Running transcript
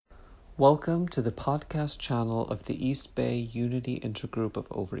Welcome to the podcast channel of the East Bay Unity Intergroup of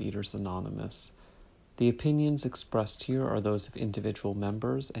Overeaters Anonymous. The opinions expressed here are those of individual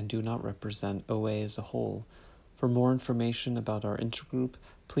members and do not represent OA as a whole. For more information about our intergroup,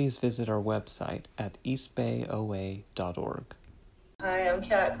 please visit our website at eastbayoa.org. Hi, I'm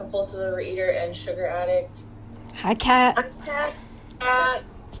Kat, compulsive overeater and sugar addict. Hi, Kat.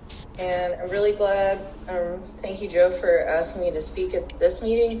 And I'm really glad, thank you, Joe, for asking me to speak at this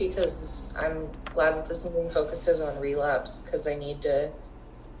meeting, because I'm glad that this meeting focuses on relapse, because I need to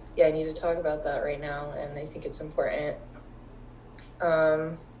talk about that right now, and I think it's important.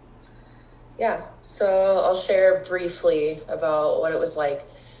 So I'll share briefly about what it was like.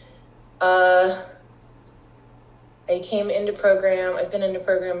 I came into program, I've been in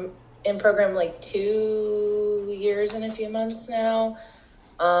program like 2 years and a few months now.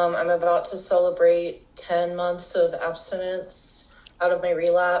 I'm about to celebrate 10 months of abstinence out of my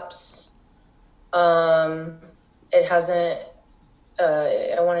relapse. It hasn't,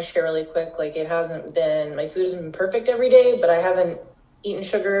 I want to share really quick, my food hasn't been perfect every day, but I haven't eaten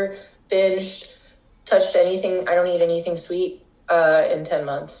sugar, binged, touched anything. I don't eat anything sweet, in 10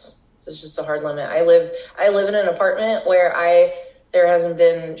 months. It's just a hard limit. I live in an apartment where there hasn't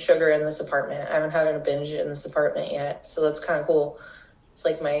been sugar in this apartment. I haven't had a binge in this apartment yet. So that's kind of cool. It's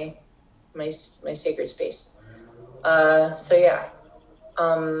like my sacred space. What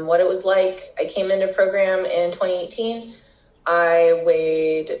it was like, I came into program in 2018. I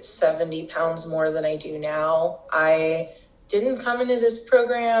weighed 70 pounds more than I do now. I didn't come into this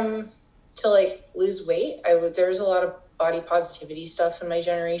program to lose weight. There's a lot of body positivity stuff in my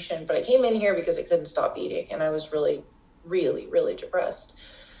generation, but I came in here because I couldn't stop eating, and I was really, really, really depressed.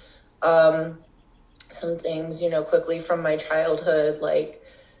 Some things, quickly from my childhood, I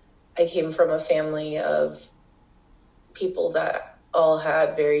came from a family of people that all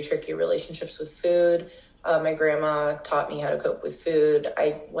had very tricky relationships with food. My grandma taught me how to cope with food.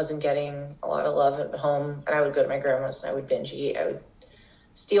 I wasn't getting a lot of love at home, and I would go to my grandma's and I would binge eat. I would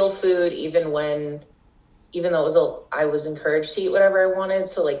steal food even though I was encouraged to eat whatever I wanted.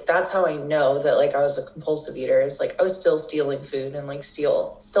 So that's how I know that I was a compulsive eater. Is I was still stealing food and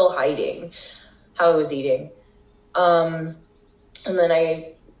still hiding how I was eating. And then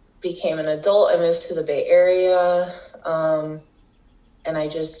I became an adult. I moved to the Bay Area. And I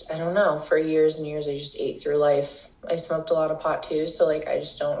don't know, for years and years, I just ate through life. I smoked a lot of pot too. So I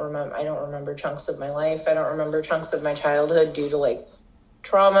don't remember chunks of my life. I don't remember chunks of my childhood due to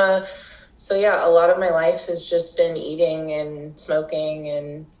trauma. So yeah, a lot of my life has just been eating and smoking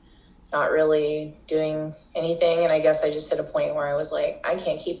and not really doing anything. And I guess I just hit a point where I was like, I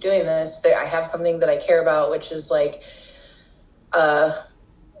can't keep doing this. I have something that I care about, which is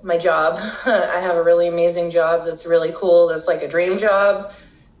my job. I have a really amazing job that's really cool. That's a dream job.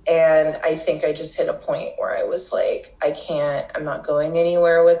 And I think I just hit a point where I was like, I'm not going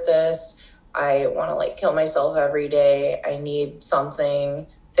anywhere with this. I want to kill myself every day. I need something.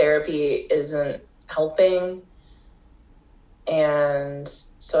 Therapy isn't helping. And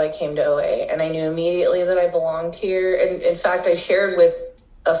so I came to OA, and I knew immediately that I belonged here. And in fact, I shared with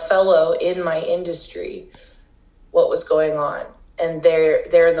a fellow in my industry what was going on. And they're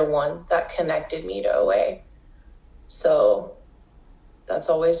the one that connected me to OA. So that's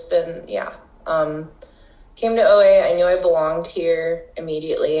always been, came to OA. I knew I belonged here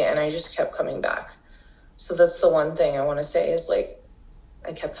immediately, and I just kept coming back. So that's the one thing I want to say is I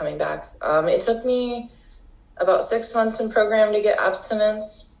kept coming back. It took me about 6 months in program to get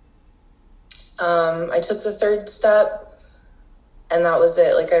abstinence. I took the third step. And that was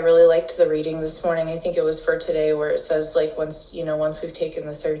it. I really liked the reading this morning. I think it was for today, where it says, once we've taken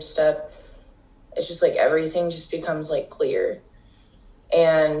the third step, it's just everything just becomes clear.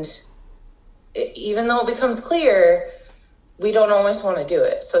 And even though it becomes clear, we don't always want to do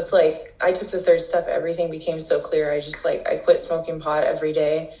it. So it's I took the third step, everything became so clear. I quit smoking pot every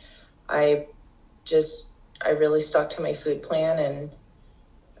day. I really stuck to my food plan, and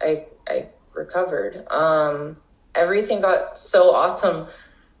I recovered. Everything got so awesome.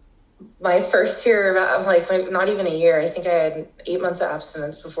 My first year, not even a year. I think I had 8 months of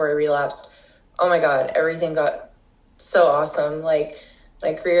abstinence before I relapsed. Oh my God, everything got so awesome. My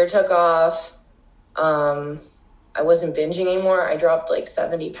career took off. I wasn't binging anymore. I dropped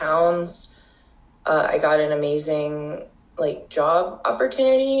 70 pounds. I got an amazing job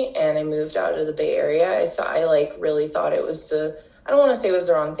opportunity, and I moved out of the Bay Area. I really thought it was I don't want to say it was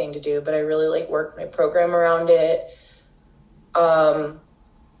the wrong thing to do, but I really worked my program around it. I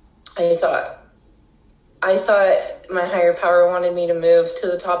thought my higher power wanted me to move to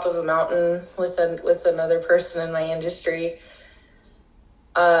the top of a mountain with another person in my industry.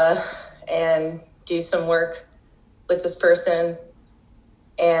 and do some work with this person.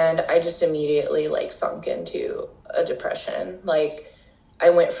 And I just immediately like sunk into a depression. Like I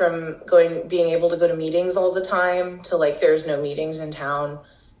went from being able to go to meetings all the time to like, there's no meetings in town.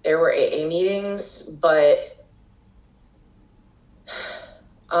 There were AA meetings, but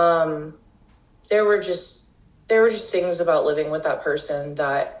there were just things about living with that person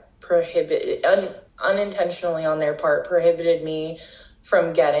that unintentionally on their part prohibited me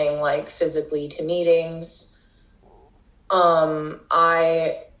from getting like physically to meetings.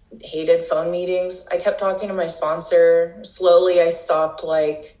 I hated phone meetings. I kept talking to my sponsor. Slowly I stopped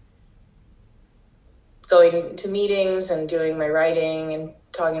like going to meetings and doing my writing and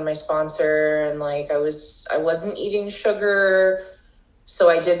talking to my sponsor, and like I wasn't eating sugar, so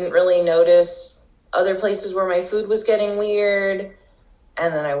I didn't really notice other places where my food was getting weird.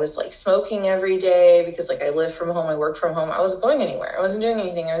 And then I was like smoking every day because like I live from home, I work from home. I wasn't going anywhere. I wasn't doing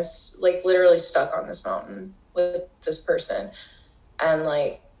anything. I was like literally stuck on this mountain with this person. And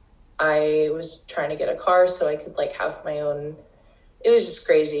like I was trying to get a car so I could like have my own. It was just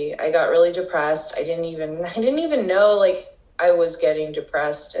crazy. I got really depressed. I didn't even know like I was getting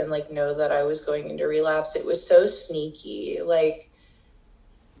depressed and like know that I was going into relapse. It was so sneaky. Like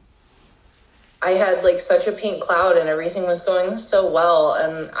I had like such a pink cloud and everything was going so well.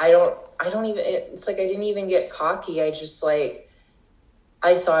 And I don't even, it's like I didn't even get cocky. I just like,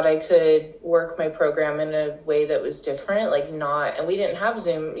 I thought I could work my program in a way that was different, like not, and we didn't have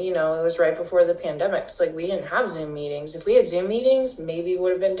Zoom, it was right before the pandemic. So like we didn't have Zoom meetings. If we had Zoom meetings, maybe it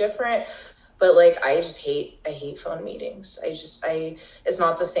would have been different. But like, I hate phone meetings. It's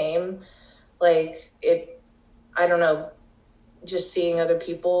not the same. Like I don't know, just seeing other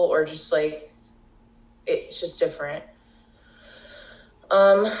people or just like, it's just different.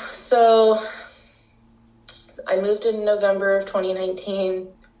 So I moved in November of 2019.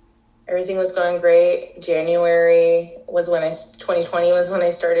 Everything was going great. January 2020 was when I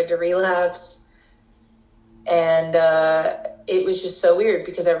started to relapse. And it was just so weird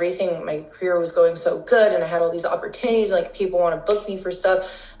because my career was going so good and I had all these opportunities. Like people want to book me for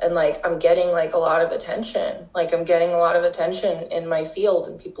stuff. And like, I'm getting like a lot of attention. Like I'm getting a lot of attention in my field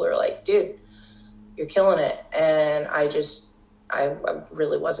and people are like, dude, you're killing it. And I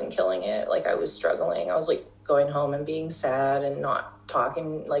really wasn't killing it. Like I was struggling. I was like going home and being sad and not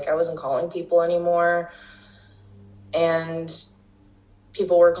talking. Like I wasn't calling people anymore. And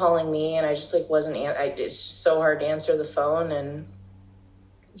people were calling me and I just like it's just so hard to answer the phone. And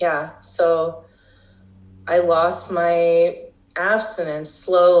yeah, so I lost my abstinence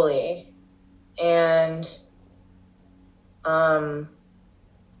slowly. And,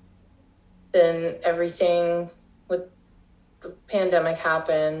 then everything with the pandemic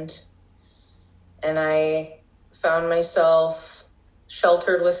happened and I found myself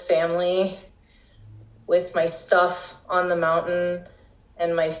sheltered with family, with my stuff on the mountain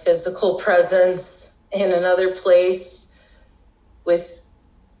and my physical presence in another place,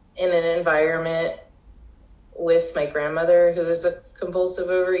 in an environment with my grandmother who is a compulsive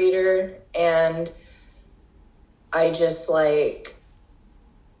overeater. And I just like,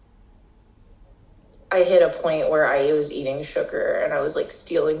 I hit a point where I was eating sugar and I was like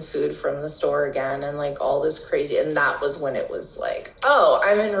stealing food from the store again and like all this crazy. And that was when it was like, oh,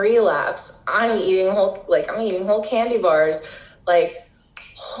 I'm in relapse. I'm eating whole candy bars. Like,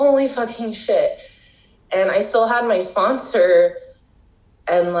 holy fucking shit. And I still had my sponsor.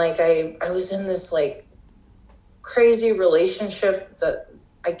 And like, I was in this like crazy relationship that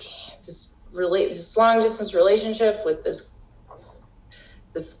I can't this long distance relationship with this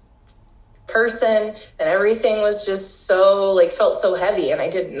person, and everything was just so like felt so heavy, and I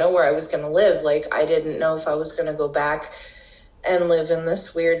didn't know where I was going to live. Like I didn't know if I was going to go back and live in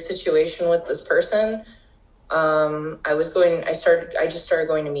this weird situation with this person. I just started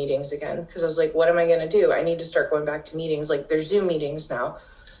going to meetings again because I was like, what am I going to do? I need to start going back to meetings. Like there's Zoom meetings now.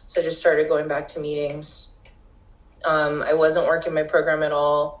 So I just started going back to meetings. I wasn't working my program at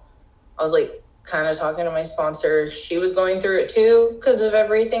all. I was like kind of talking to my sponsor. She was going through it too because of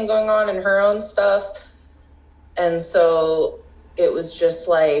everything going on and her own stuff. And so it was just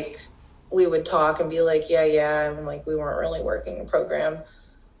like, we would talk and be like, yeah. And like, we weren't really working the program.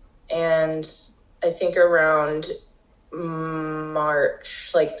 And I think around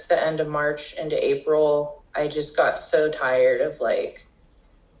March, like the end of March into April, I just got so tired of like,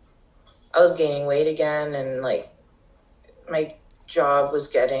 I was gaining weight again. And like my job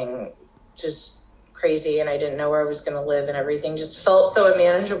was getting just crazy and I didn't know where I was going to live and everything just felt so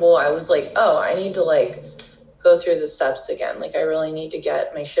unmanageable. I was like, oh, I need to like go through the steps again. Like I really need to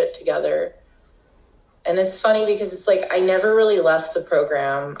get my shit together. And it's funny because it's like, I never really left the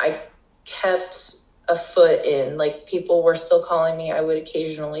program. I kept a foot in. Like, people were still calling me. I would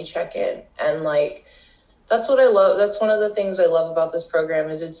occasionally check in. And, like, that's what I love. That's one of the things I love about this program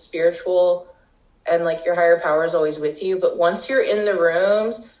is it's spiritual and, like, your higher power is always with you. But once you're in the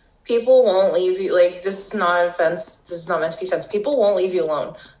rooms, people won't leave you. Like, this is not offense. This is not meant to be offense. People won't leave you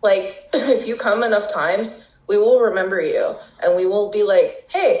alone. Like, if you come enough times, we will remember you. And we will be like,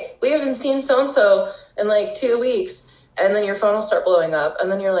 hey, we haven't seen so-and-so in, like, 2 weeks. And then your phone will start blowing up.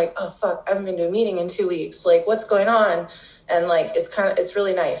 And then you're like, oh, fuck, I haven't been to a meeting in 2 weeks. Like, what's going on? And, like, it's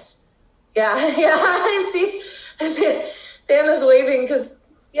really nice. Yeah, I see. Thana's waving because,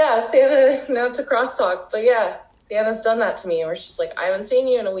 yeah, Thana, now to crosstalk. But, yeah, Thana's done that to me where she's like, I haven't seen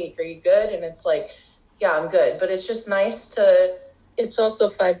you in a week. Are you good? And it's like, yeah, I'm good. But it's just nice to... It's also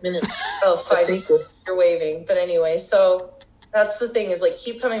 5 minutes. Oh, 5 weeks. You're waving. But anyway, so that's the thing is, like,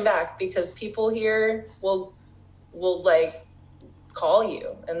 keep coming back because people here will like call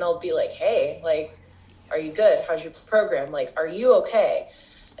you and they'll be like, hey, like, are you good? How's your program? Like, are you okay?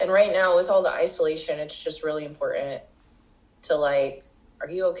 And right now with all the isolation, it's just really important to, like, are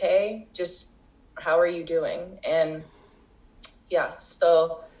you okay? Just how are you doing? And yeah,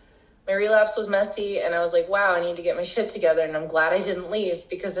 so my relapse was messy and I was like, wow, I need to get my shit together. And I'm glad I didn't leave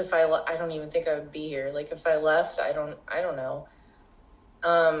because if I don't even think I would be here. Like, if I left, I don't know.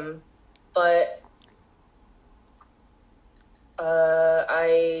 But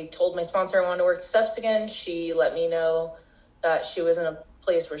I told my sponsor I wanted to work steps again. She let me know that she was in a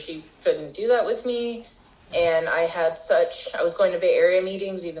place where she couldn't do that with me. And I was going to Bay Area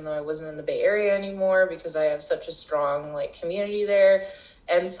meetings, even though I wasn't in the Bay Area anymore, because I have such a strong, like, community there.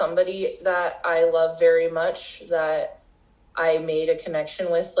 And somebody that I love very much that I made a connection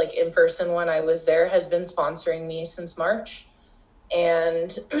with, like, in person when I was there, has been sponsoring me since March.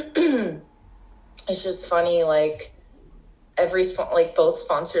 And it's just funny, like, both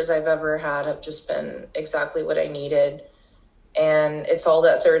sponsors I've ever had have just been exactly what I needed. And it's all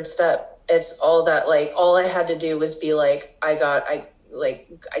that third step. It's all that, like, all I had to do was be like, I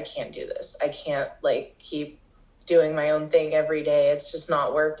can't do this. I can't, like, keep doing my own thing every day. It's just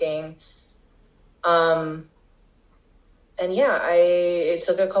not working. And yeah, it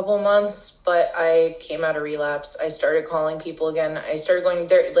took a couple months, but I came out of relapse. I started calling people again. I started going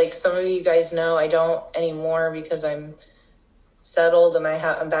there. Like, some of you guys know, I don't anymore because I'm settled and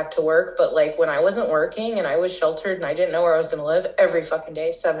I'm back to work. But, like, when I wasn't working and I was sheltered and I didn't know where I was going to live, every fucking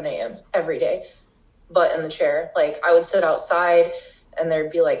day, 7 a.m., every day, butt in the chair. Like, I would sit outside and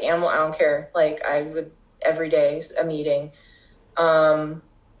there'd be, like, animal, I don't care. Like, I would, every day, a meeting. And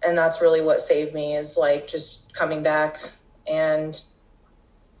that's really what saved me is, like, just coming back. And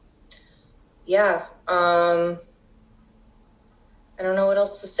yeah, I don't know what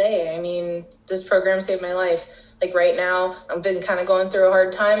else to say. I mean, this program saved my life. Like, right now, I've been kind of going through a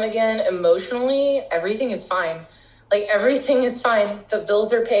hard time again. Emotionally, everything is fine. Like, everything is fine. The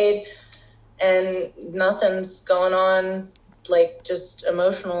bills are paid and nothing's going on, like, just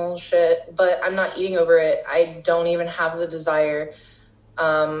emotional shit. But I'm not eating over it. I don't even have the desire.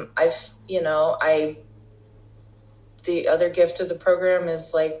 The other gift of the program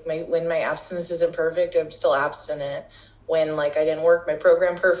is, like, when my abstinence isn't perfect, I'm still abstinent. When, like, I didn't work my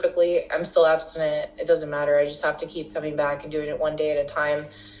program perfectly, I'm still abstinent. It doesn't matter. I just have to keep coming back and doing it one day at a time.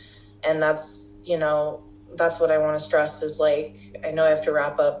 And that's what I want to stress is, like, I know I have to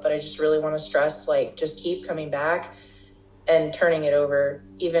wrap up, but I just really want to stress, like, just keep coming back and turning it over.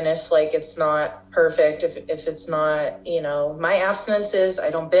 Even if, like, it's not perfect, if it's not, my abstinence is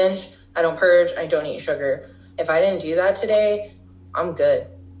I don't binge, I don't purge, I don't eat sugar. If I didn't do that today, I'm good.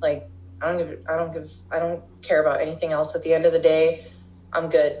 Like, I don't care about anything else. At the end of the day, I'm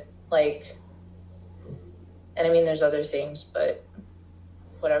good. Like, and I mean, there's other things, but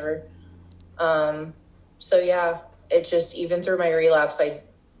whatever. So yeah, it just, even through my relapse, I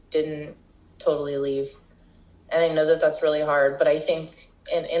didn't totally leave. And I know that that's really hard, but I think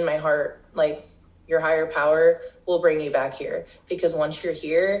in my heart, like, your higher power will bring you back here, because once you're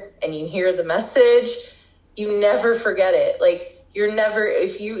here and you hear the message, you never forget it. Like, you're never,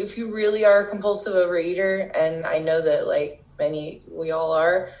 if you really are a compulsive overeater, and I know that, like, we all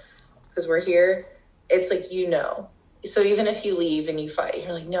are, because we're here, it's like, so even if you leave and you fight,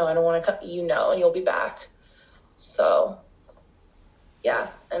 you're like, no, I don't want to come, and you'll be back. So yeah,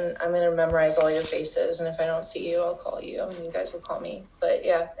 and I'm going to memorize all your faces, and if I don't see you, I'll call you, and you guys will call me. But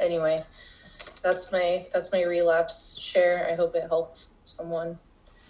yeah, anyway, that's my relapse share. I hope it helped someone.